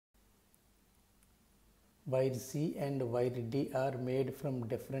Wire C and wire D are made from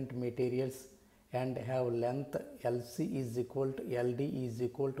different materials and have length LC is equal to LD is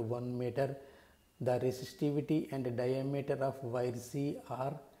equal to 1 meter. The resistivity and diameter of wire C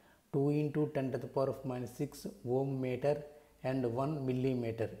are 2 into 10 to the power of minus 6 ohm meter and 1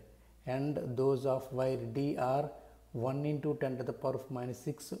 millimeter, and those of wire D are 1 into 10 to the power of minus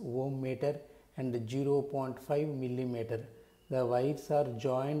 6 ohm meter and 0.5 millimeter. The wires are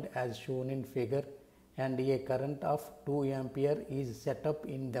joined as shown in figure and a current of 2 ampere is set up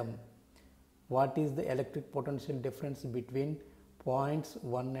in them. What is the electric potential difference between points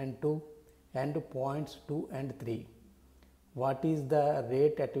 1 and 2 and points 2 and 3? What is the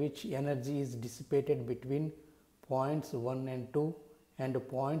rate at which energy is dissipated between points 1 and 2 and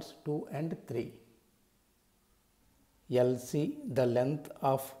points 2 and 3? LC, the length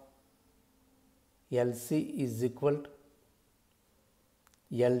of LC is equal to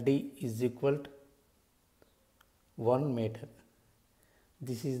LD is equal to 1 meter.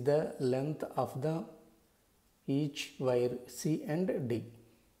 This is the length of the each wire C and D,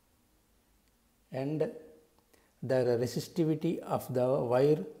 and the resistivity of the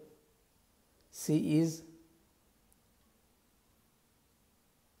wire C is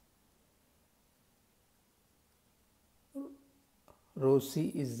rho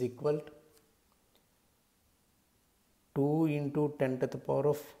C is equal to 2 into 10 to the power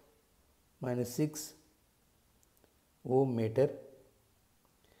of minus 6 ohm meter,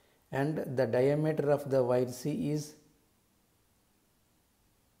 and the diameter of the wire C is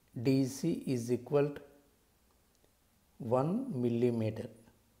DC is equal to 1 millimeter.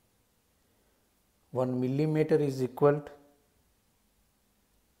 1 millimeter is equal to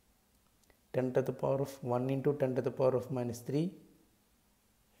 10 to the power of 1 into 10 to the power of minus 3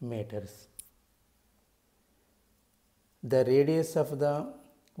 meters. The radius of the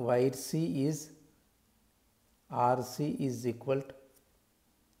wire C is RC is equal to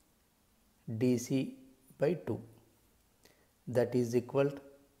DC by 2, that is equal to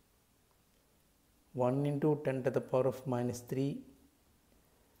 1 into 10 to the power of minus 3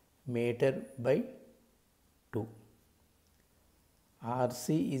 meter by 2.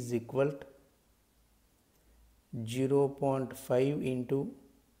 RC is equal to 0.5 into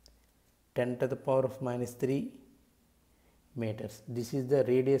 10 to the power of minus 3 meters. This is the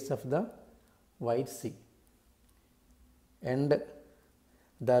radius of the wire C, and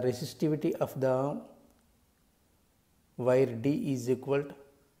the resistivity of the wire D is equal to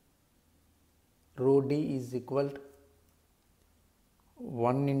rho D is equal to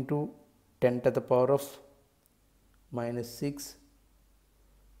 1 into 10 to the power of minus 6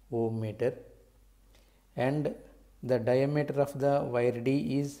 ohm meter, and the diameter of the wire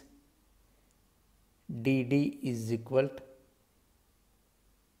D is DD is equal to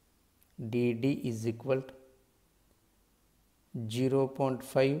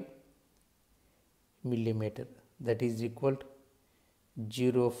 0.5 millimeter, that is equal to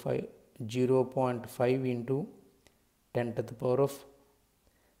 0.5 into 10 to the power of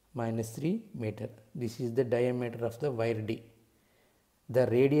minus 3 meter. This is the diameter of the wire D. The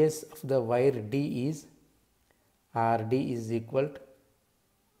radius of the wire D is RD is equal to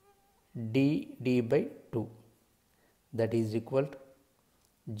DD by 2, that is equal to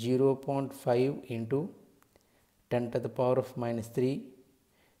 0.5 into 10 to the power of minus 3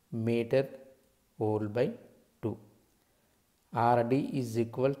 meter whole by 2. RD is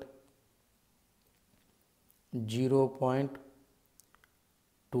equal to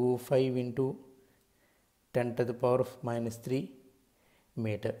 0.25 into 10 to the power of minus 3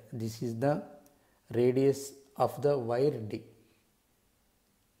 meter. This is the radius of the wire D.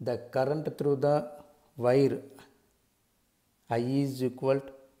 The current through the wire I is equal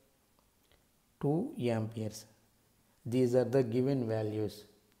to 2 amperes. These are the given values.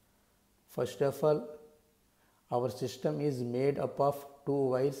 First of all, our system is made up of 2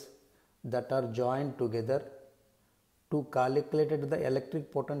 wires that are joined together. To calculate the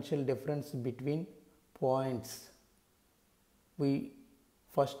electric potential difference between points, we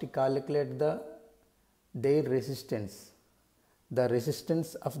first calculate their resistance. The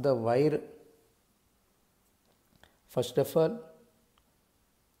resistance of the wire, first of all,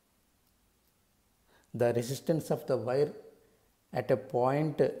 the resistance of the wire at a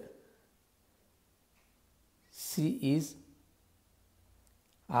point C is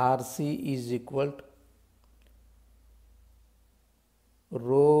RC is equal to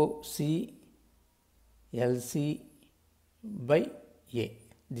rho C LC by A.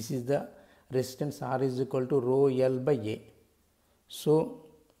 This is the resistance. R is equal to rho L by A. So,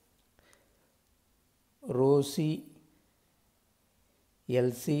 rho C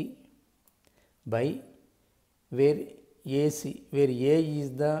LC by where AC, where A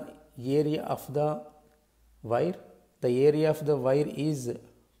is the area of the wire, the area of the wire is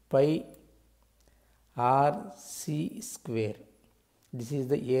pi RC square. This is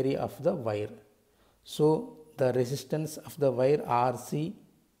the area of the wire. So the resistance of the wire RC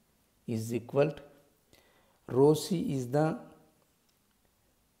is equal to rho C is the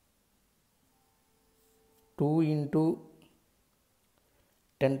 2 into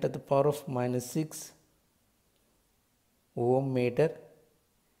 10 to the power of minus 6 ohm meter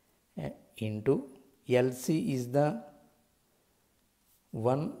into LC is the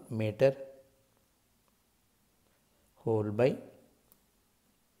 1 meter whole by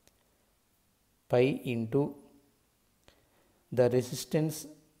pi into the resistance,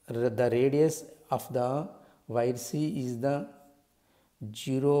 the radius of the wire C is the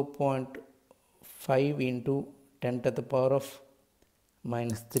 0.5 into 10 to the power of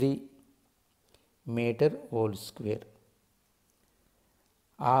minus 3 meter whole square.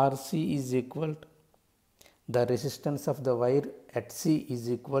 RC is equal to the resistance of the wire at C is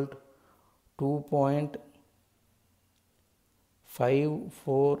equal to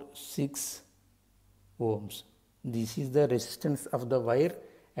 2.546 ohms. This is the resistance of the wire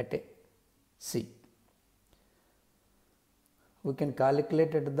at C. We can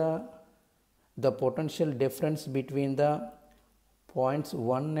calculate the potential difference between the points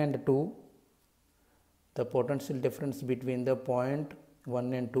 1 and 2. The potential difference between the point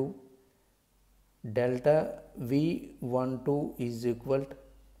 1 and 2, delta V12 is equal to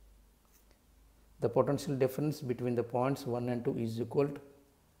the potential difference between the points 1 and 2 is equal to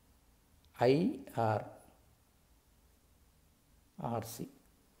IR RC.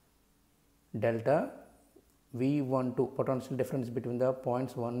 Delta V12 potential difference between the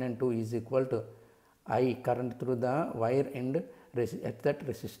points 1 and 2 is equal to I, current through the wire and at that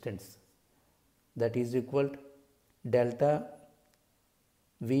resistance, that is equal to delta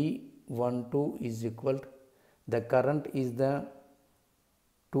V12 is equal to the current is the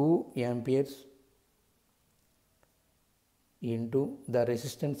 2 amperes into the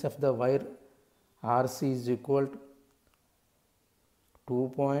resistance of the wire RC is equal to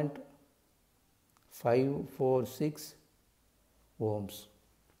 2.546 ohms.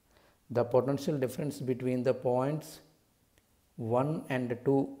 The potential difference between the points 1 and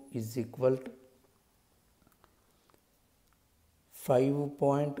 2 is equal to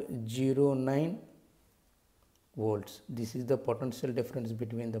 5.09 volts. This is the potential difference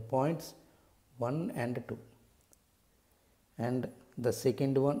between the points 1 and 2. And the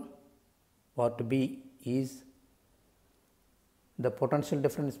second one, part B, is the potential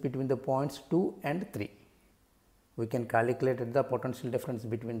difference between the points 2 and 3. We can calculate the potential difference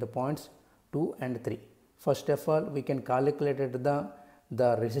between the points 2 and 3. First of all, we can calculate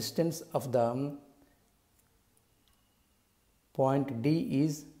the resistance of the point D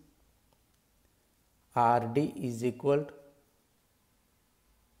is RD is equal to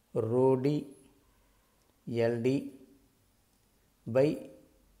rho D LD by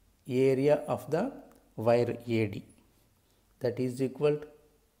area of the wire AD, that is equal to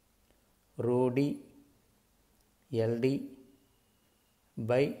rho D LD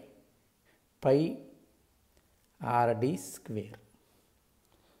by pi RD square.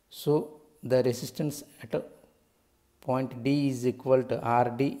 So the resistance at point D is equal to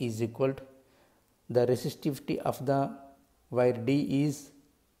RD is equal to the resistivity of the wire D is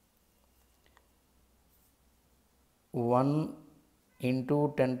 1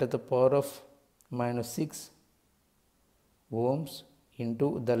 into 10 to the power of minus 6 ohms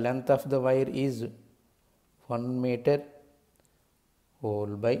into the length of the wire is 1 meter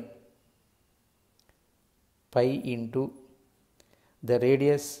whole by pi into the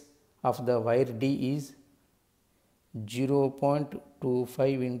radius of the wire D is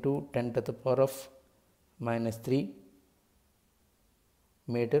 0.25 into 10 to the power of minus 3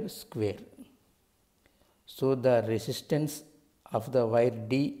 meter square. So the resistance of the wire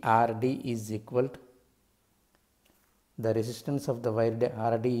D RD is equal to the resistance of the wire D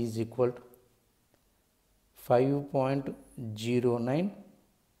RD is equal to 5.09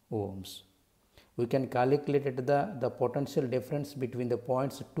 ohms. We can calculate the potential difference between the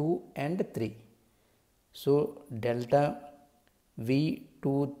points 2 and 3. So delta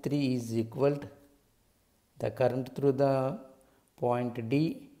V23 is equal to the current through the point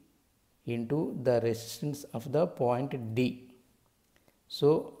D into the resistance of the point D.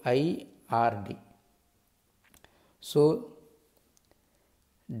 So IRD. So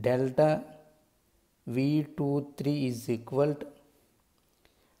delta V23 is equal to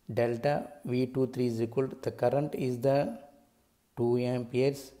the current is the 2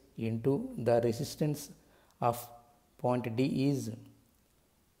 amperes into the resistance of point D is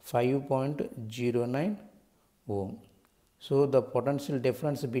 5.09 ohm. So the potential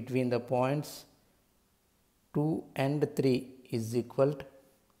difference between the points 2 and 3 is equal to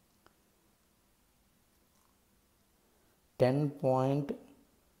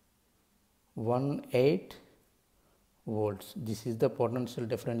 10.18 volts. This is the potential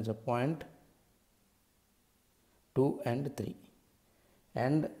difference of point 2 and 3.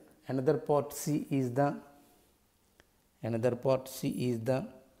 And another part C is the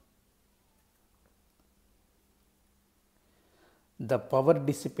power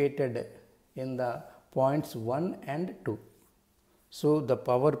dissipated in the points 1 and 2. So the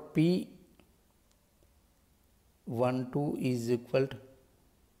power P12 is equal to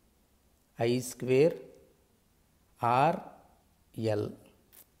I square R L.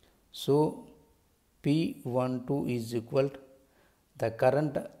 So P12 is equal to, the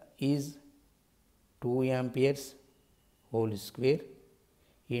current is 2 amperes whole square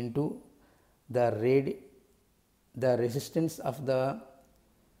into the resistance of the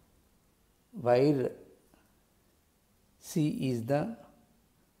wire C is the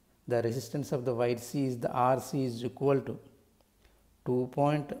resistance of the wire C is the RC is equal to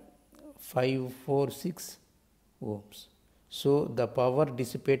 2.546 ohms. So the power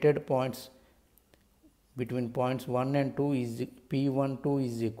dissipated points between points 1 and 2 is P12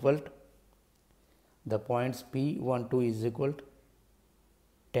 is equal to, the points P12 is equal to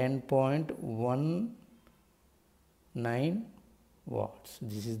 10.19 watts.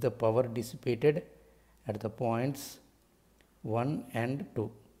 This is the power dissipated at the points 1 and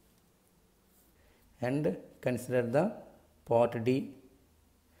 2. And consider the part D.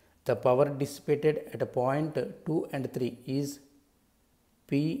 The power dissipated at a point 2 and 3 is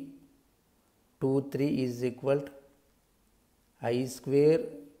P23 is equal to I square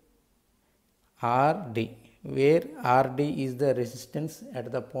RD, where RD is the resistance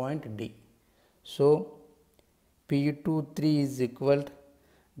at the point D. So P23 is equal to,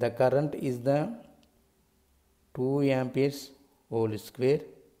 the current is the 2 amperes whole square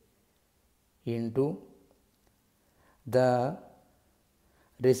into the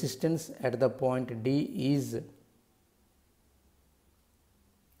resistance at the point D is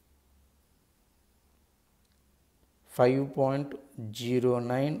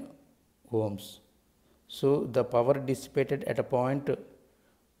 5.09 ohms. So the power dissipated at a point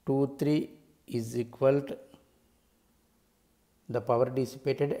 23 is equal to, the power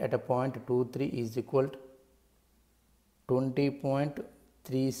dissipated at a point 23 is equal to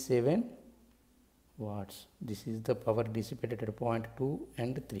 20.37 watts. This is the power dissipated at point 2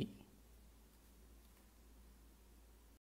 and 3.